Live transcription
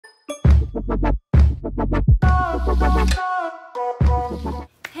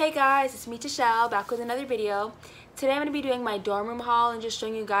Hey guys, it's me Touchelle, back with another video. Today I'm going to be doing my dorm room haul and just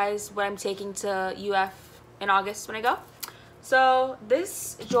showing you guys what I'm taking to UF in August when I go. So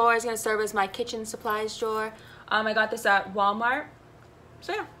this drawer is going to serve as my kitchen supplies drawer. I got this at Walmart.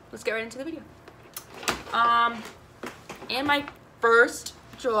 So yeah, let's get right into the video. In my first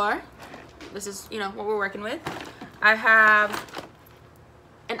drawer, this is, what we're working with. I have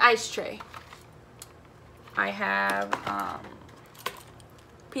an ice tray. I have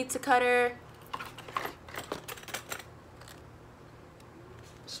pizza cutter,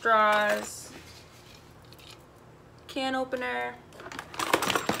 straws, can opener,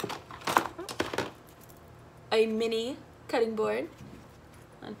 a mini cutting board.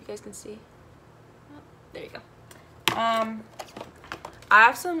 I don't know if you guys can see. Oh, there you go. I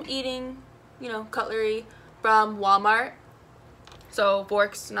have some eating, cutlery from Walmart. So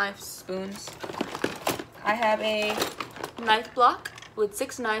forks, knives, spoons. I have a knife block with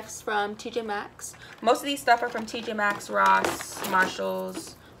 6 knives from TJ Maxx. Most of these stuff are from TJ Maxx, Ross,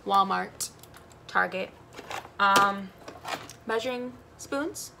 Marshalls, Walmart, Target. Measuring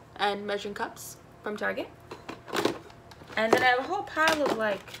spoons and measuring cups from Target. And then I have a whole pile of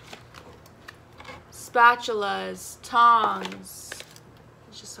spatulas, tongs.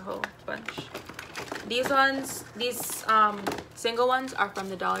 It's just a whole bunch. These single ones are from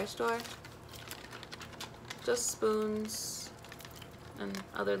the dollar store. Just spoons and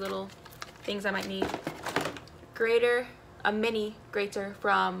other little things I might need. Grater, a mini grater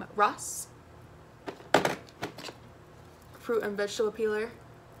from Ross. Fruit and vegetable peeler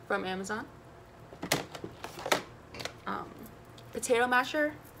from Amazon. Potato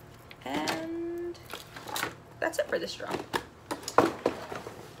masher, and that's it for this drawer.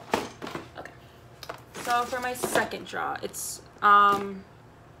 Okay, so for my second drawer, it's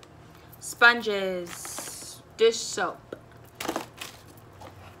sponges, dish soap.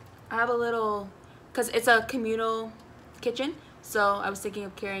 I have a little, because it's a communal kitchen, so I was thinking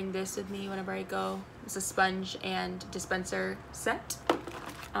of carrying this with me whenever I go. It's a sponge and dispenser set.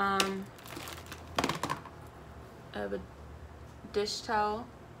 I have a dish towel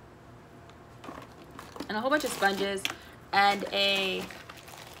and a whole bunch of sponges and a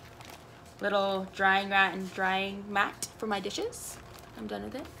little drying rack and drying mat for my dishes. I'm done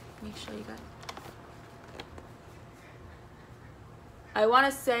with it. Let me show you guys. I want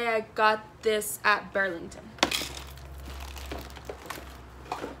to say I got this at Burlington.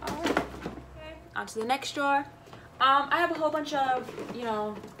 Alright, okay. On to the next drawer. I have a whole bunch of,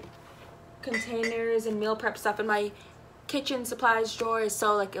 containers and meal prep stuff in my kitchen supplies drawer. Is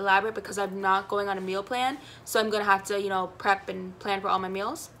so elaborate because I'm not going on a meal plan, so I'm gonna have to prep and plan for all my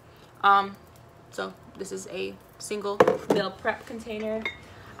meals. So this is a single meal prep container.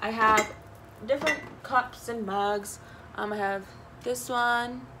 I have different cups and mugs. I have this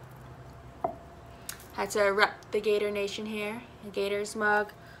one. Had to rep the Gator Nation here. A Gators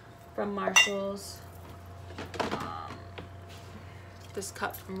mug from Marshalls. This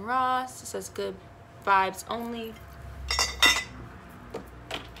cup from Ross. It says good vibes only.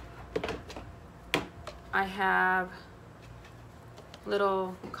 I have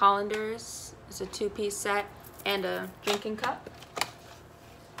little colanders. It's a 2-piece set and a drinking cup.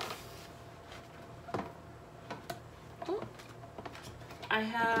 Ooh. I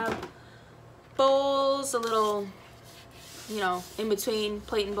have bowls, a little, in between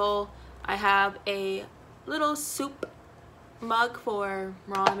plate and bowl. I have a little soup mug for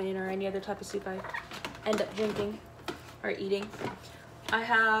ramen or any other type of soup I end up drinking or eating. I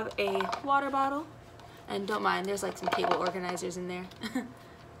have a water bottle, and don't mind, there's some cable organizers in there.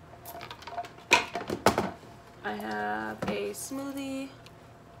 I have a smoothie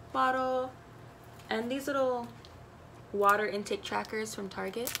bottle and these little water intake trackers from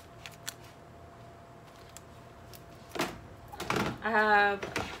Target. I have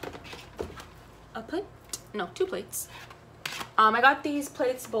a plate, no, 2 plates. I got these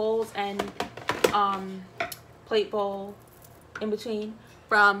plates, bowls, and plate bowl in between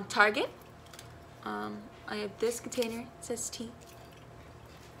from Target. I have this container. It says tea.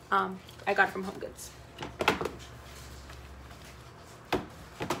 I got it from Home Goods.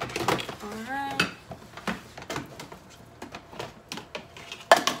 Alright.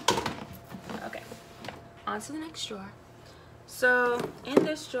 Okay. On to the next drawer. So in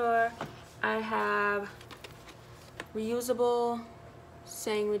this drawer, I have reusable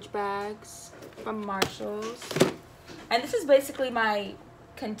sandwich bags from Marshalls, and this is basically my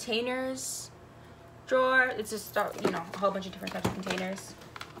containers drawer. It's just a whole bunch of different types of containers.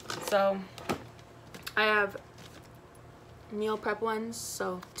 So I have meal prep ones,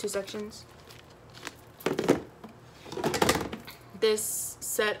 so 2 sections, this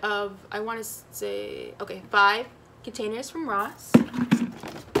set of, I want to say, okay, 5 containers from Ross.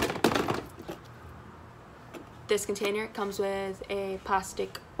 This container comes with a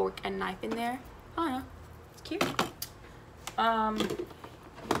plastic fork and knife in there. Oh no, it's cute.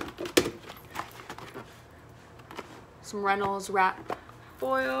 Some Reynolds wrap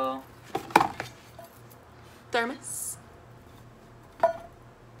foil, thermos.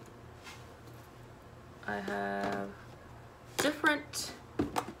 I have different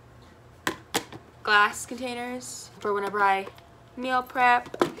glass containers for whenever I meal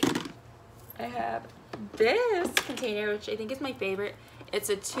prep. I have this container, which I think is my favorite. It's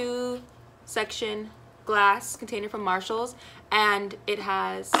a 2-section glass container from Marshall's, and it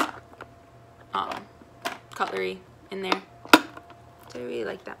has cutlery in there. So I really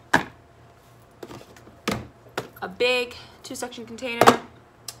like that. A big 2-section container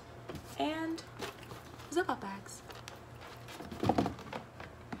and zip-up bags.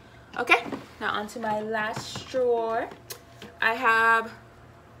 Okay, now onto my last drawer. I have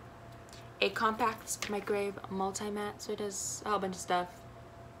a compact microwave multi-mat, so it does a whole bunch of stuff.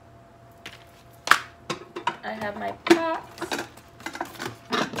 I have my pots.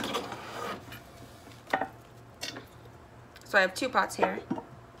 So I have 2 pots here.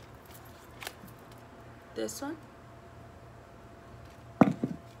 This one.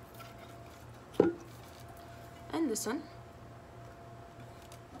 And this one.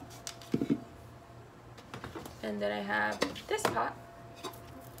 And then I have this pot.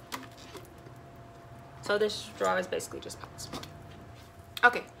 So this drawer is basically just pots.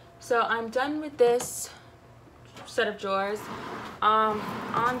 Okay, so I'm done with this set of drawers.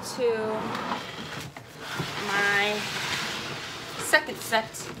 Onto my second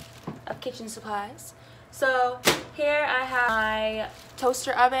set of kitchen supplies. So here I have my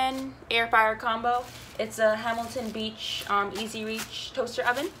toaster oven air fryer combo. It's a Hamilton Beach Easy Reach toaster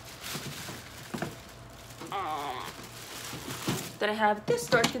oven. Then I have this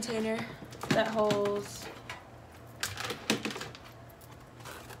storage container that holds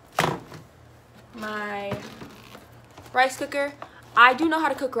my rice cooker. I do know how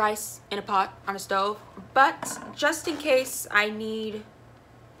to cook rice in a pot on a stove, but just in case I need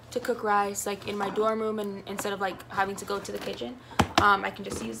to cook rice like in my dorm room and instead of like having to go to the kitchen, I can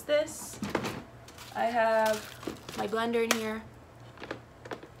just use this. I have my blender in here.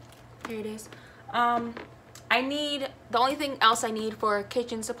 Here it is. The only thing else I need for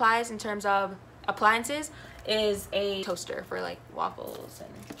kitchen supplies in terms of appliances is a toaster for like waffles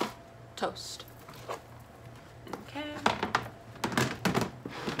and toast. Okay.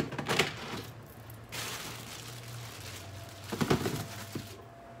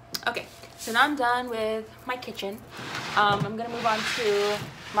 Okay, so now I'm done with my kitchen. I'm gonna move on to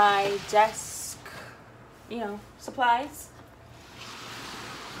my desk, supplies.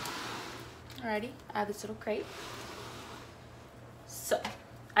 Alrighty, I have this little crate. So,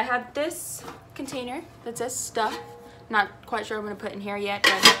 I have this container that says stuff. Not quite sure what I'm gonna put in here yet,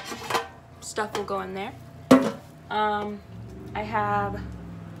 but stuff will go in there. I have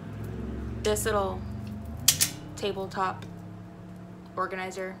this little tabletop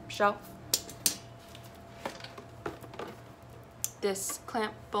organizer shelf. This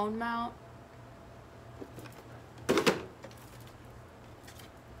clamp phone mount.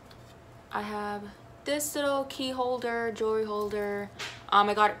 I have this little key holder, jewelry holder.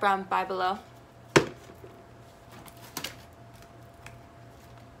 I got it from Five Below.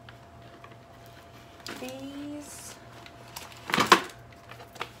 These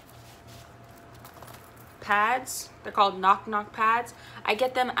pads, they're called knock knock pads. I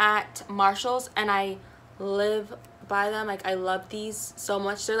get them at Marshall's and I live by them. Like, I love these so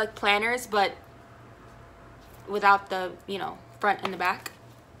much. They're like planners, but without the, front and the back.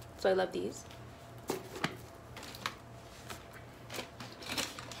 So I love these.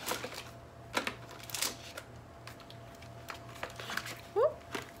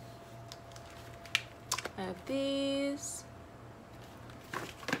 I have these.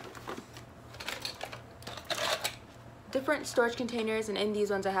 Different storage containers, and in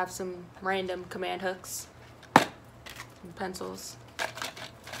these ones I have some random command hooks, some pencils. I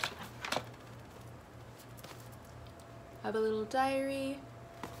have a little diary.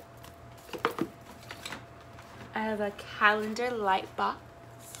 I have a calendar light box.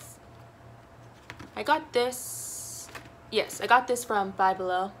 I got this, yes, I got this from Five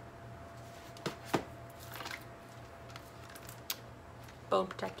Below. Phone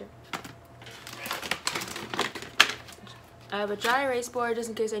protector. I have a dry erase board just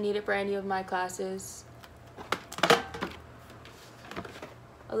in case I need it for any of my classes.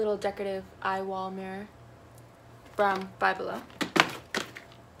 A little decorative eye wall mirror from Five Below.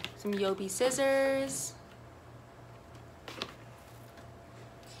 some Yobi scissors.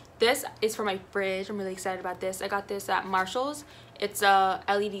 This is for my fridge. I'm really excited about this. I got this at Marshall's. It's a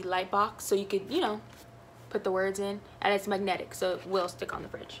LED light box, so you could, you know, put the words in, and it's magnetic, so it will stick on the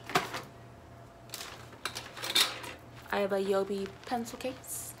fridge. I have a Yobi pencil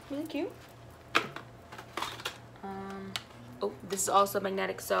case, really cute. Oh, this is also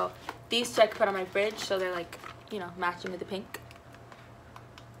magnetic, so these two I can put on my fridge, so they're like, you know, matching with the pink.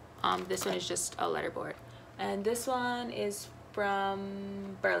 This one is just a letterboard, and this one is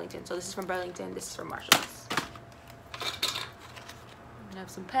from Burlington. So this is from Burlington, this is from Marshall's. I have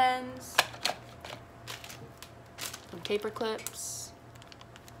some pens, some paper clips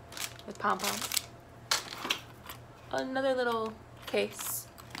with pom-poms, another little case.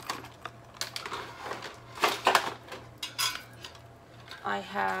 I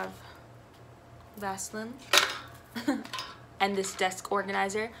have Vaseline and this desk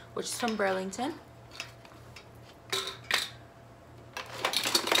organizer, which is from Burlington.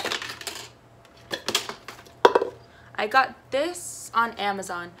 I got this on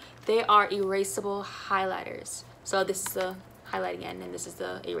Amazon. They are erasable highlighters. So this is the highlighting end and this is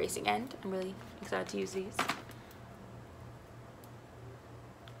the erasing end. I'm really excited to use these.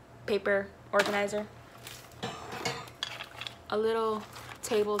 Paper organizer. A little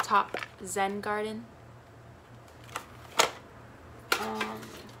tabletop Zen garden.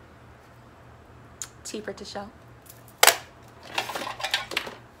 Tea for Touchelle.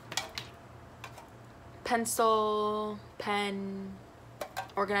 Pencil, pen,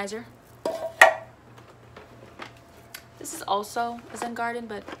 organizer. This is also a Zen garden,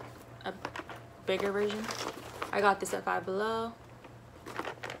 but a bigger version. I got this at Five Below.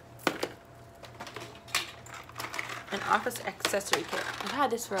 An office accessory kit. I've had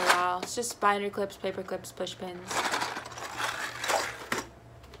this for a while. It's just binder clips, paper clips, push pins.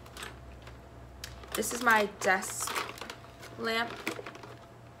 This is my desk lamp.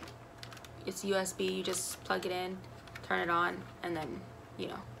 It's USB. You just plug it in, turn it on, and then, you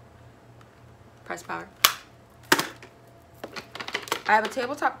know, press power. I have a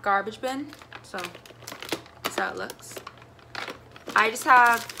tabletop garbage bin, so that's how it looks. I just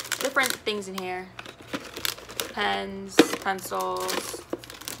have different things in here. Pens, pencils,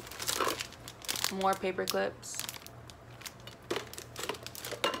 more paper clips.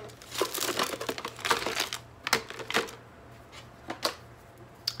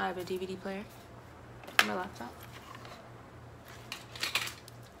 I have a DVD player on my laptop.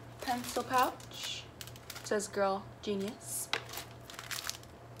 Pencil pouch. It says Girl Genius.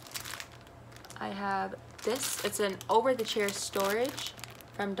 I have this. It's an over-the-chair storage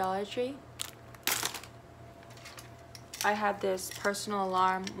from Dollar Tree. I have this personal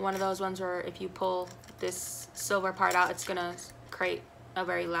alarm. One of those ones where if you pull this silver part out, it's gonna create a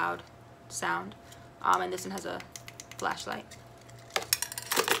very loud sound. And this one has a flashlight.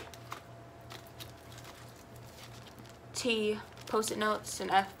 T post-it notes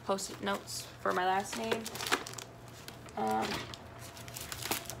and F post-it notes for my last name.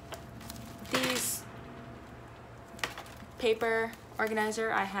 These paper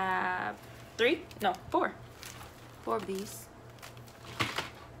organizer, I have four of these.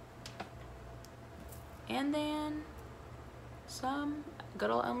 And then some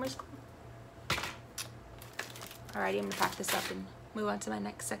good old Elmer's glue. Alrighty, I'm gonna pack this up and move on to my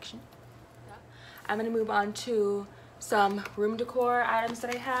next section. I'm gonna move on to some room decor items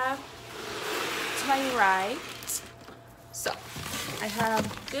that I have. To my right, so I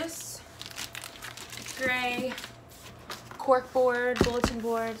have this gray corkboard, bulletin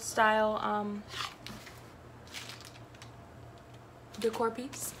board style decor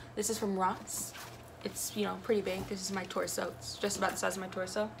piece. This is from Ross. It's, you know, pretty big. This is my torso. It's just about the size of my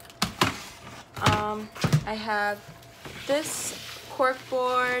torso. I have this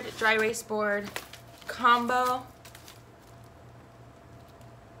corkboard, dry erase board combo.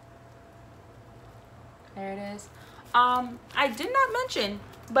 There it is. I did not mention,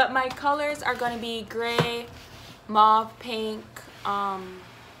 but my colors are going to be gray, mauve, pink,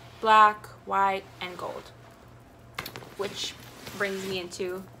 black, white, and gold. Which brings me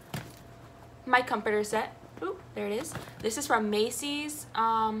into my comforter set. Ooh, there it is. This is from Macy's.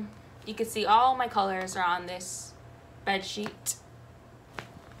 You can see all my colors are on this bed sheet.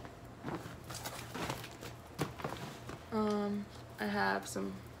 I have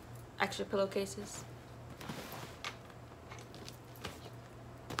some extra pillowcases.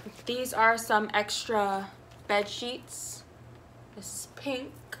 These are some extra bed sheets. This is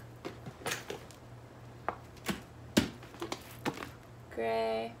pink,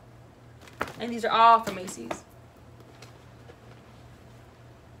 gray, and these are all from Macy's.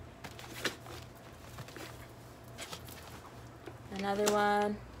 another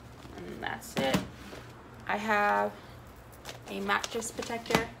one, and that's it. I have a mattress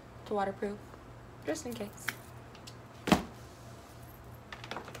protector to waterproof, just in case.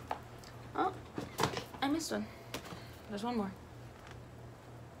 Oh, I missed one. There's one more.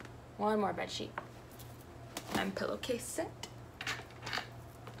 One more bed sheet and pillowcase set.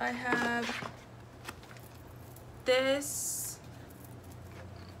 I have this,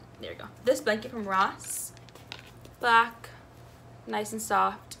 there we go, this blanket from Ross, black, nice and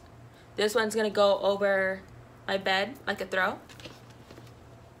soft. This one's gonna go over my bed like a throw.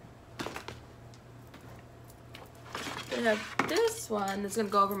 I have this one that's gonna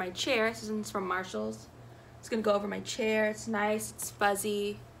go over my chair. This one's from Marshall's. It's gonna go over my chair. It's nice, it's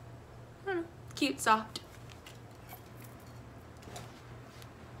fuzzy, I don't know, cute, soft.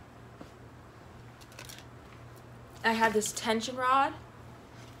 I have this tension rod.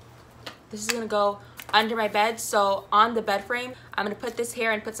 This is gonna go under my bed, so on the bed frame, I'm gonna put this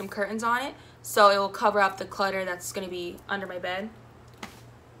here and put some curtains on it, so it will cover up the clutter that's gonna be under my bed.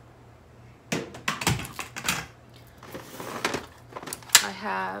 I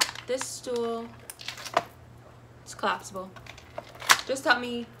have this stool. It's collapsible. Just help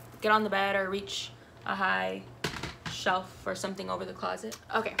me get on the bed or reach a high shelf or something over the closet.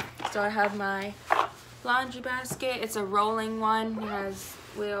 Okay, so I have my laundry basket. It's a rolling one. It has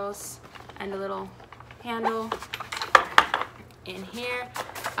wheels and a little handle. In here,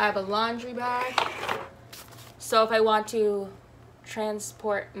 I have a laundry bag. So if I want to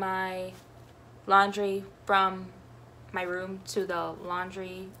transport my laundry from my room to the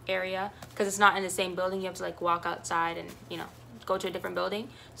laundry area, because it's not in the same building, you have to like walk outside and, you know, go to a different building.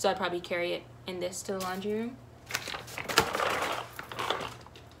 So I'd probably carry it in this to the laundry room.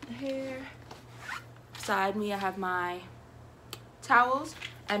 Here beside me, I have my towels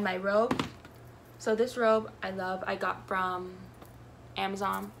and my robe. So this robe I love, I got from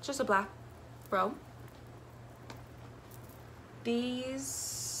Amazon. It's just a black robe.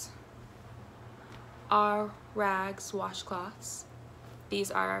 These are rags washcloths.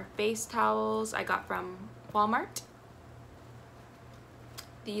 These are face towels I got from Walmart.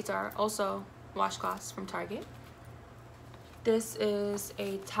 These are also washcloths from Target. This is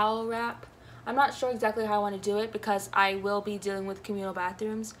a towel wrap. I'm not sure exactly how I want to do it because I will be dealing with communal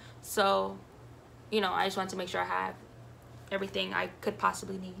bathrooms. So, you know, I just want to make sure I have everything I could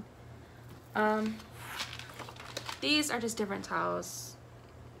possibly need. These are just different towels.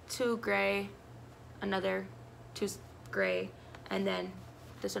 2 gray, another 2 gray, and then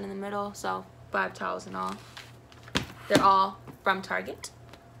this one in the middle. So 5 towels in all. They're all from Target.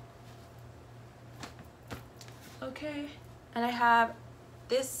 Okay, and I have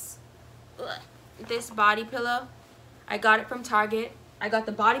this body pillow. I got it from Target. I got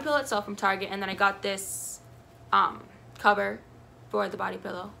the body pillow itself from Target, and then I got this cover for the body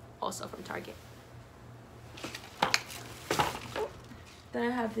pillow also from Target. Then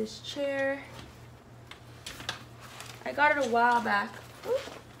I have this chair. I got it a while back.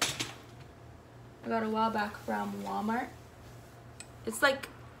 I got it a while back from Walmart. It's like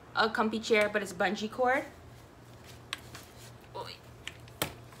a comfy chair, but it's bungee cord.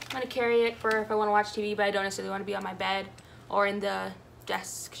 I'm gonna carry it for if I want to watch TV, but I don't necessarily want to be on my bed or in the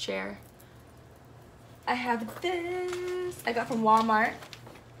desk chair. I have this. I got from Walmart.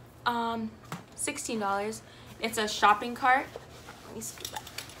 $16. It's a shopping cart. Let me scoot back.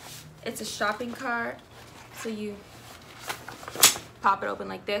 It's a shopping cart. So you pop it open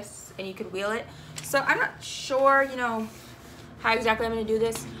like this, and you can wheel it. So I'm not sure, you know, how exactly I'm gonna do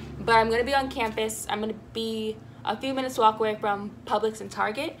this, but I'm gonna be on campus. I'm gonna be a few minutes walk away from Publix and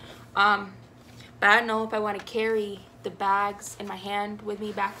Target. But I don't know if I want to carry the bags in my hand with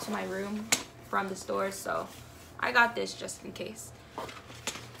me back to my room from the stores, so I got this just in case.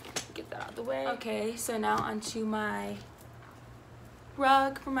 Get that out of the way. Okay, so now onto my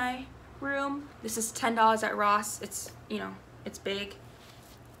rug for my room. This is $10 at Ross. It's, you know, it's big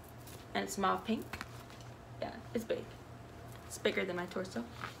and it's mauve pink. Yeah, it's big. It's bigger than my torso.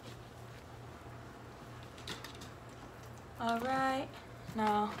 Alright,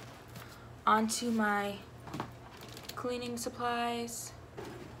 now onto my cleaning supplies.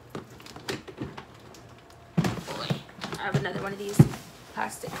 Boy, I have another one of these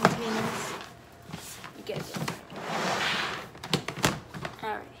plastic containers. You get it.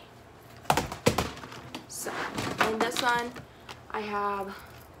 Alright. So, in this one, I have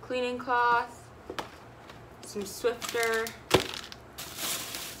cleaning cloth, some Swiffer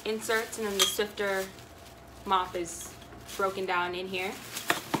inserts, and then the Swiffer mop is broken down in here.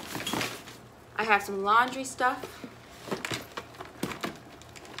 I have some laundry stuff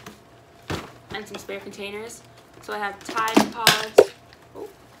and some spare containers. So So I have Tide Pods. Oh.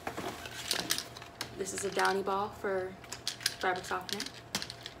 This is a Downy ball for fabric softener.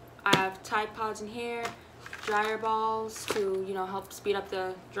 I have Tide Pods in here, dryer balls to, you know, help speed up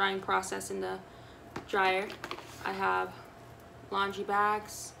the drying process in the dryer. I have laundry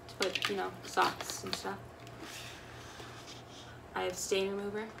bags to put, you know, socks and stuff. I have stain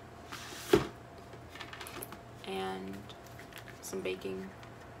remover and some baking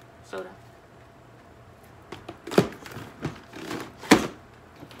soda.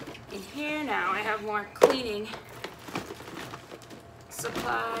 In here now I have more cleaning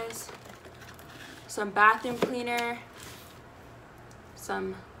supplies, some bathroom cleaner,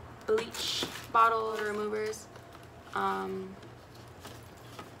 some bleach bottle removers, air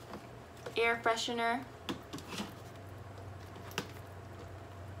freshener,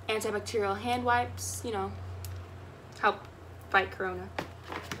 antibacterial hand wipes, you know, help fight corona,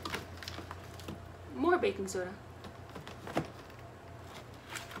 more baking soda,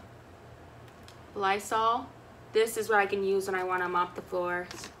 Lysol. This is what I can use when I want to mop the floors.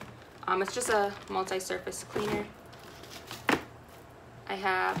 It's just a multi-surface cleaner. I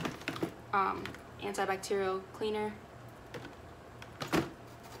have antibacterial cleaner. I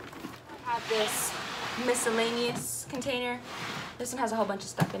have this miscellaneous container. This one has a whole bunch of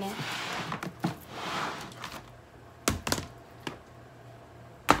stuff in it.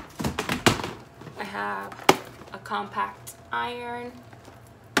 I have a compact iron,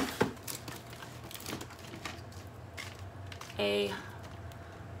 a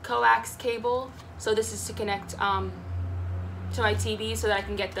coax cable. So this is to connect to my TV so that I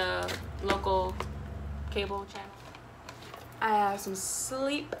can get the local cable channel. I have some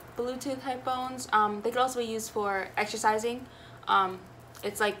sleep Bluetooth headphones. They could also be used for exercising.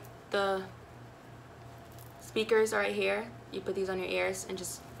 It's like the speakers are right here. You put these on your ears and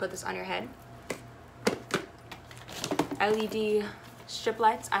just put this on your head. LED strip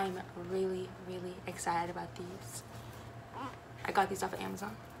lights. I'm really excited about these. I got these off of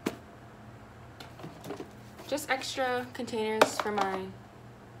Amazon. Just extra containers for my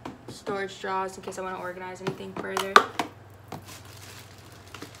storage drawers in case I want to organize anything further.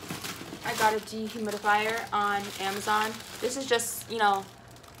 I got a dehumidifier on Amazon. This is just, you know,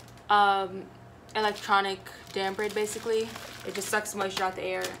 electronic damper basically. It just sucks moisture out the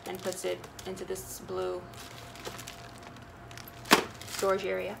air and puts it into this blue storage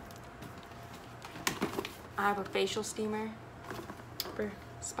area. I have a facial steamer for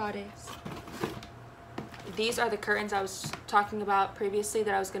spa days. These are the curtains I was talking about previously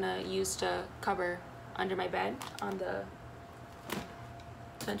that I was gonna use to cover under my bed on the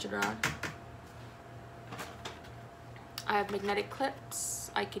tension rod. I have magnetic clips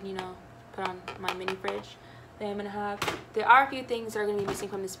I can, you know, put on my mini fridge that I'm gonna have. There are a few things that are gonna be missing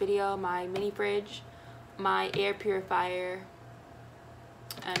from this video: my mini fridge, my air purifier,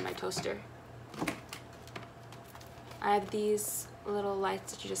 and my toaster. I have these little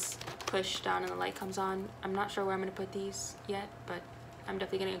lights that you just push down and the light comes on. I'm not sure where I'm gonna put these yet, but I'm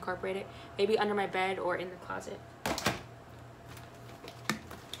definitely gonna incorporate it. Maybe under my bed or in the closet.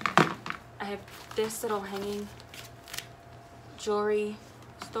 I have this little hanging jewelry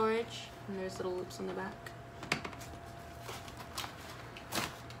storage, and there's little loops on the back.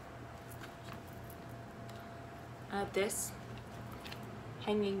 I have this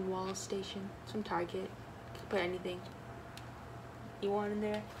hanging wall station from Target. You can put anything you want in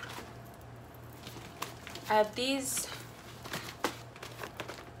there. I have these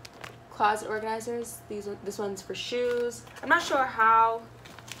closet organizers. This one's for shoes. I'm not sure how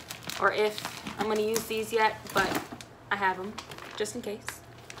or if I'm gonna use these yet, but I have them just in case.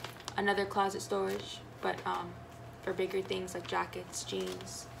 Another closet storage, but for bigger things like jackets,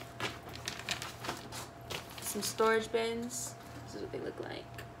 jeans. Some storage bins. This is what they look like.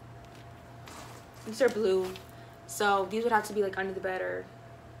 These are blue, so these would have to be like under the bed or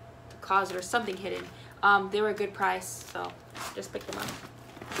the closet or something hidden. They were a good price, so just pick them up.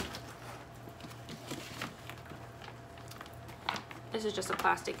 This is just a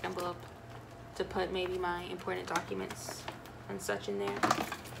plastic envelope to put maybe my important documents and such in there.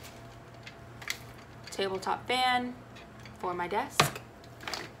 Tabletop fan for my desk.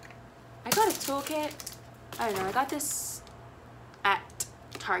 I got a toolkit. I don't know, I got this at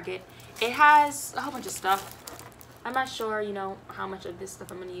Target. It has a whole bunch of stuff. I'm not sure, you know, how much of this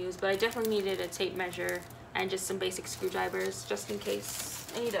stuff I'm gonna use, but I definitely needed a tape measure and just some basic screwdrivers just in case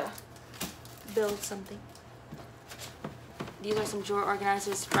I need to build something. These are some drawer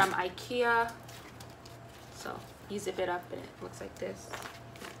organizers from IKEA. So you zip it up and it looks like this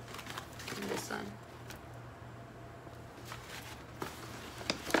in the sun.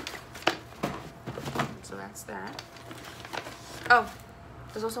 So that's that's that. Oh,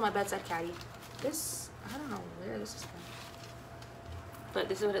 there's also my bedside caddy. This, I don't know where this is from. But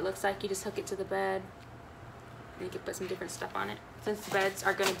this is what it looks like. You just hook it to the bed. And you can put some different stuff on it. Since the beds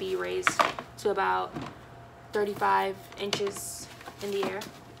are going to be raised to about 35 inches in the air,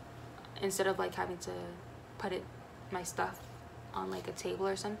 instead of like having to put my stuff on like a table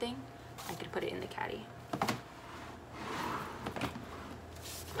or something, I could put it in the caddy.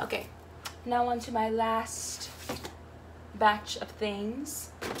 Okay, now on to my last batch of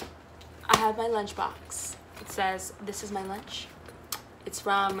things. I have my lunch box. It says, "This is my lunch." It's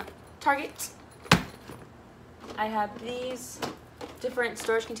from Target. I have these different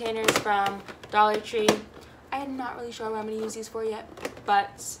storage containers from Dollar Tree. I am not really sure what I'm going to use these for yet,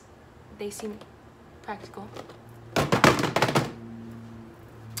 but they seem practical.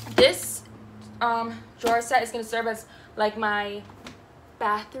 This drawer set is going to serve as like my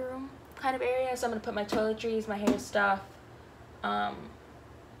bathroom kind of area, so I'm going to put my toiletries, my hair stuff,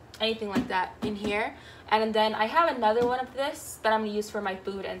 anything like that in here. And then I have another one of this that I'm going to use for my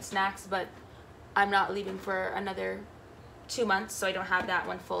food and snacks, but I'm not leaving for another 2 months, so I don't have that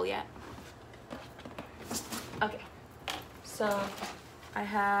one full yet. Okay, so I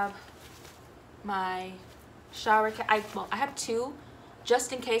have my shower well, I have two,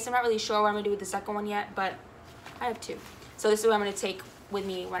 just in case. I'm not really sure what I'm going to do with the second one yet, but I have two. So this is what I'm going to take with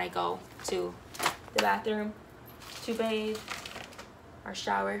me when I go to the bathroom to bathe or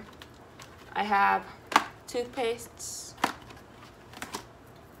shower. I have toothpastes.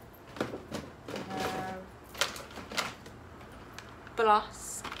 I have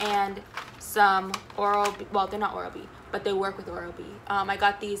floss and some Oral-B. Well, they're not Oral-B, but they work with Oral-B. I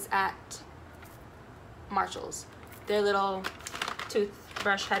got these at Marshall's. They're little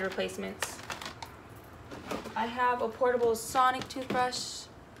toothbrush head replacements. I have a portable sonic toothbrush,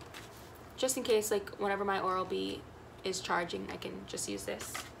 just in case, like whenever my Oral-B is charging, I can just use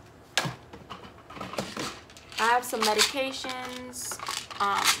this. I have some medications.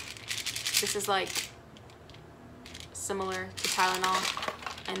 This is like similar to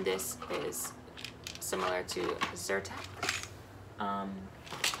Tylenol, and this is similar to Zyrtec.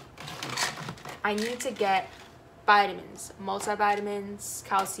 I need to get vitamins, multivitamins,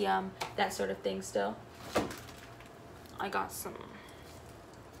 calcium, that sort of thing still. I got some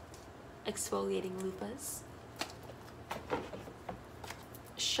exfoliating loofahs.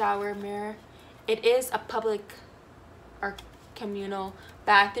 Shower mirror. It is a public or communal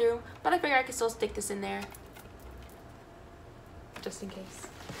bathroom, but I figure I could still stick this in there just in case.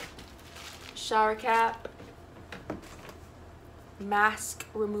 Shower cap. Mask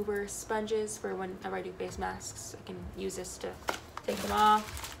remover sponges for whenever I do face masks. I can use this to take them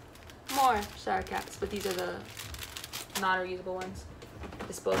off. More shower caps, but these are the not reusable ones,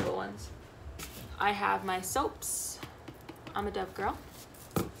 disposable ones. I have my soaps. I'm a Dove girl.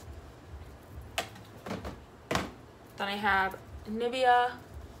 Then I have Nivea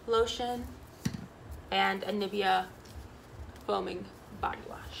lotion and a Nivea foaming body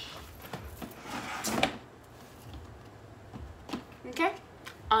wash. Okay,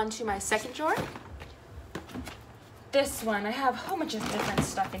 on to my second drawer. This one, I have a whole bunch of different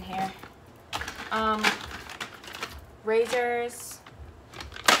stuff in here. Razors.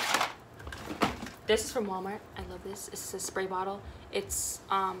 This is from Walmart. I love this. It's a spray bottle. It's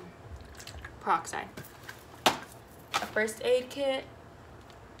peroxide. A first aid kit.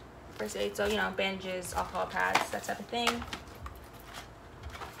 First aid, so you know, bandages, alcohol pads, that type of thing.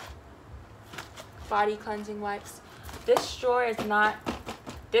 Body cleansing wipes. This drawer is not,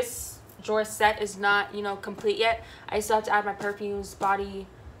 this drawer set is not, you know, complete yet. I still have to add my perfumes, body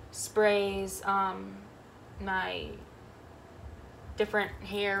sprays, my different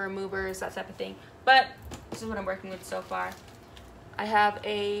hair removers, that type of thing. But this is what I'm working with so far. I have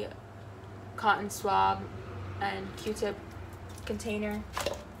a cotton swab and Q-tip container.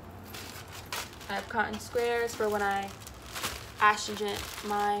 I have cotton squares for when I astringent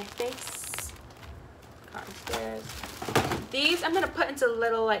my face. Cotton squares. These I'm gonna put into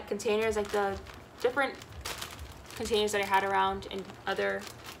little like containers, like the different containers that I had around in other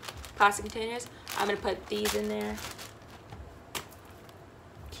plastic containers. I'm gonna put these in there.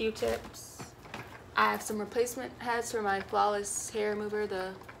 Q-tips. I have some replacement heads for my Flawless hair remover,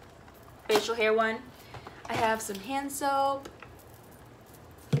 the facial hair one. I have some hand soap,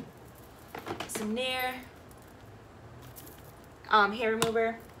 some Nair hair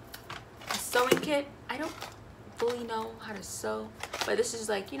remover, a sewing kit. I don't fully know how to sew, but this is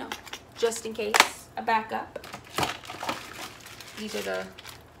like, you know, just in case, a backup. These are the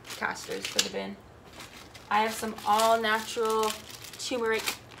casters for the bin. I have some all natural turmeric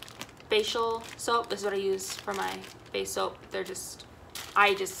facial soap. This is what I use for my face soap. They're just,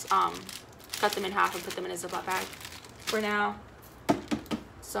 I just cut them in half and put them in a Ziploc bag. For now,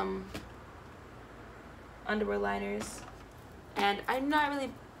 some underwear liners. And I'm not really,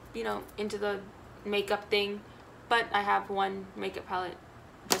 you know, into the makeup thing, but I have one makeup palette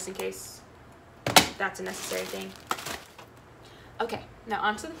just in case that's a necessary thing. Okay, now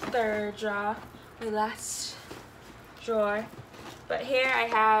onto the third drawer, my last drawer. But here I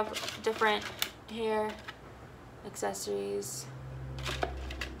have different hair accessories,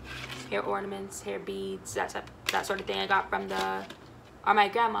 hair ornaments, hair beads, that sort of thing. I got from or my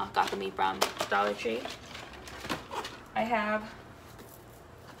grandma got for me from Dollar Tree. I have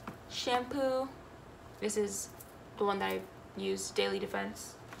shampoo. This is the one that I use, Daily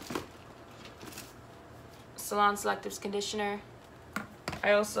Defense. Salon Selectives conditioner.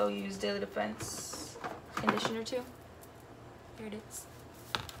 I also use Daily Defense conditioner too. Here it is.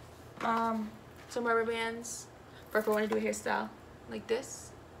 Some rubber bands for if I want to do a hairstyle like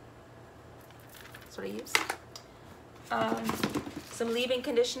this. That's what I use. Some leave-in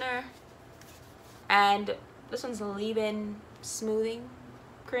conditioner, and this one's a leave-in smoothing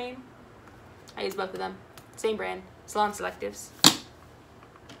cream. I use both of them. Same brand, Salon Selectives.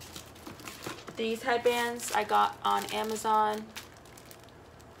 These headbands I got on Amazon.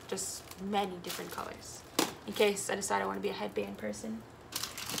 Just many different colors, in case I decide I want to be a headband person.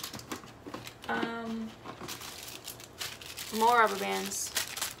 More rubber bands,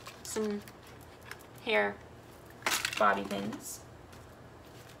 some hair bobby pins,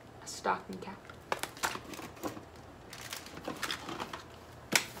 a stocking cap,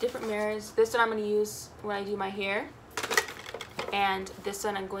 different mirrors. This one I'm going to use when I do my hair, and this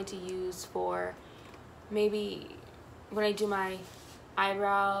one I'm going to use for maybe when I do my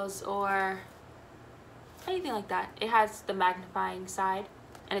eyebrows or anything like that. It has the magnifying side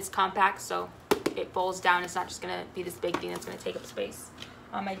and it's compact, so it folds down. It's not just gonna be this big thing that's gonna take up space.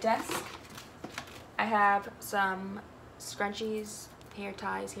 On my desk I have some scrunchies, hair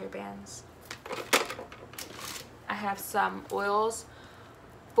ties, hair bands. I have some oils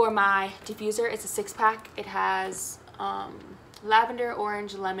for my diffuser. It's a 6-pack. It has lavender,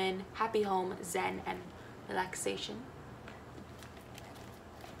 orange, lemon, happy home, zen, and relaxation.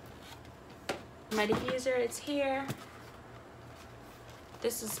 My diffuser, it's here.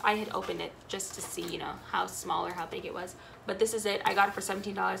 This is, I had opened it just to see, you know, how small or how big it was. But this is it. I got it for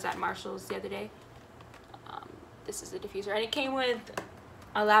 $17 at Marshall's the other day. This is the diffuser. And it came with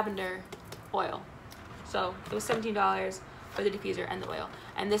a lavender oil. So it was $17 for the diffuser and the oil.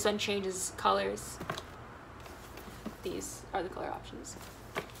 And this one changes colors. These are the color options.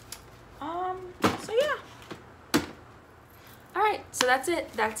 So yeah. Alright, so that's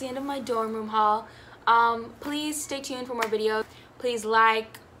it. That's the end of my dorm room haul. Please stay tuned for more videos. Please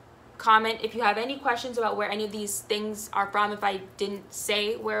like, comment if you have any questions about where any of these things are from. If I didn't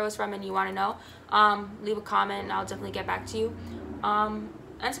say where it was from and you want to know, leave a comment and I'll definitely get back to you. And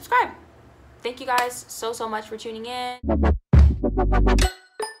subscribe. Thank you guys so much for tuning in.